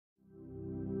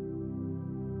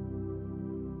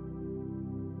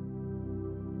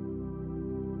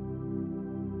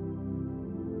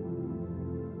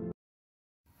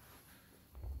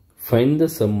Find the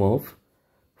sum of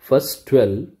first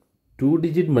 12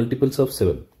 two-digit multiples of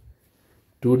 7.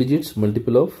 2 digits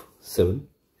multiple of 7.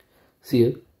 See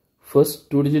here, first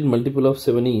 2-digit multiple of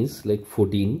 7 is like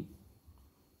 14.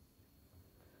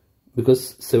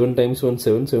 Because 7 times 1,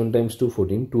 7, 7 times 2,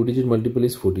 14. 2-digit multiple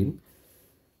is 14.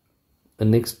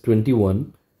 And next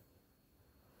 21,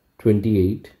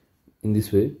 28. In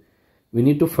this way, we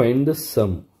need to find the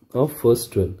sum of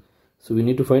first 12. So we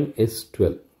need to find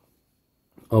S12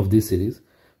 of this series.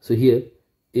 So here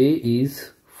A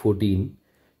is 14.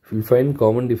 If we find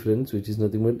common difference, which is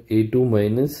nothing but A2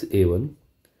 minus A1.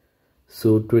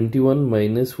 So 21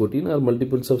 minus 14 are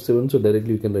multiples of 7. So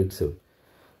directly we can write 7.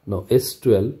 Now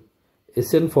S12,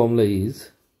 Sn formula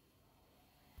is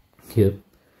here.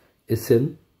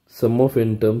 Sn, sum of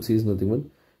n terms is nothing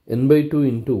but n by 2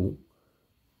 into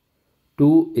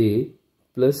 2a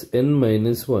plus n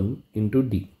minus 1 into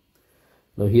d.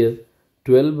 Now here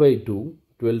 12 by 2,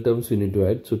 12 terms we need to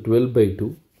add. So 12 by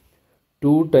 2,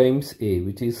 2 times a,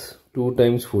 which is 2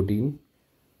 times 14,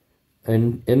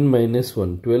 and n minus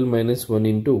 1, 12 minus 1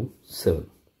 into 7.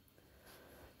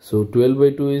 So 12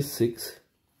 by 2 is 6.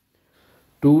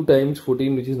 2 times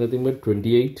 14, which is nothing but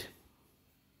 28,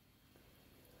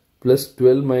 plus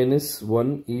 12 minus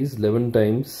 1 is 11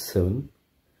 times 7.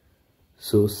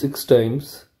 So 6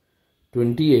 times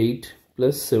 28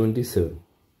 plus 77.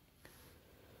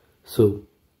 So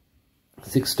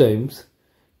 6 times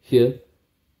here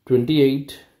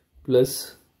 28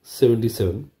 plus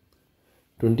 77.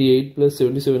 28 plus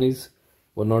 77 is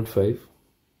 105.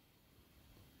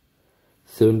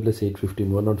 7 plus 8,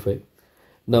 15, 105.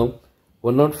 Now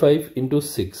 105 into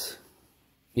 6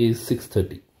 is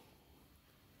 630.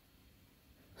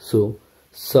 So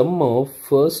sum of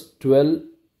first 12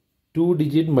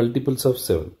 two-digit multiples of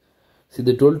 7. See,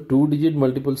 they told 2-digit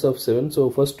multiples of 7. So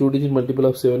first 2-digit multiple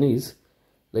of 7 is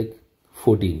like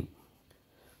 14.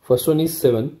 First one is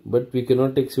 7, but we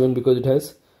cannot take 7 because it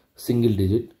has single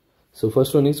digit. So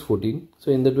first one is 14.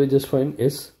 So in that way just find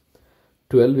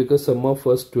S12 because sum of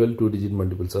first 12 two-digit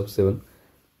multiples of 7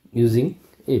 using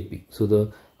AP. So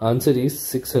the answer is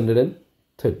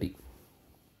 630.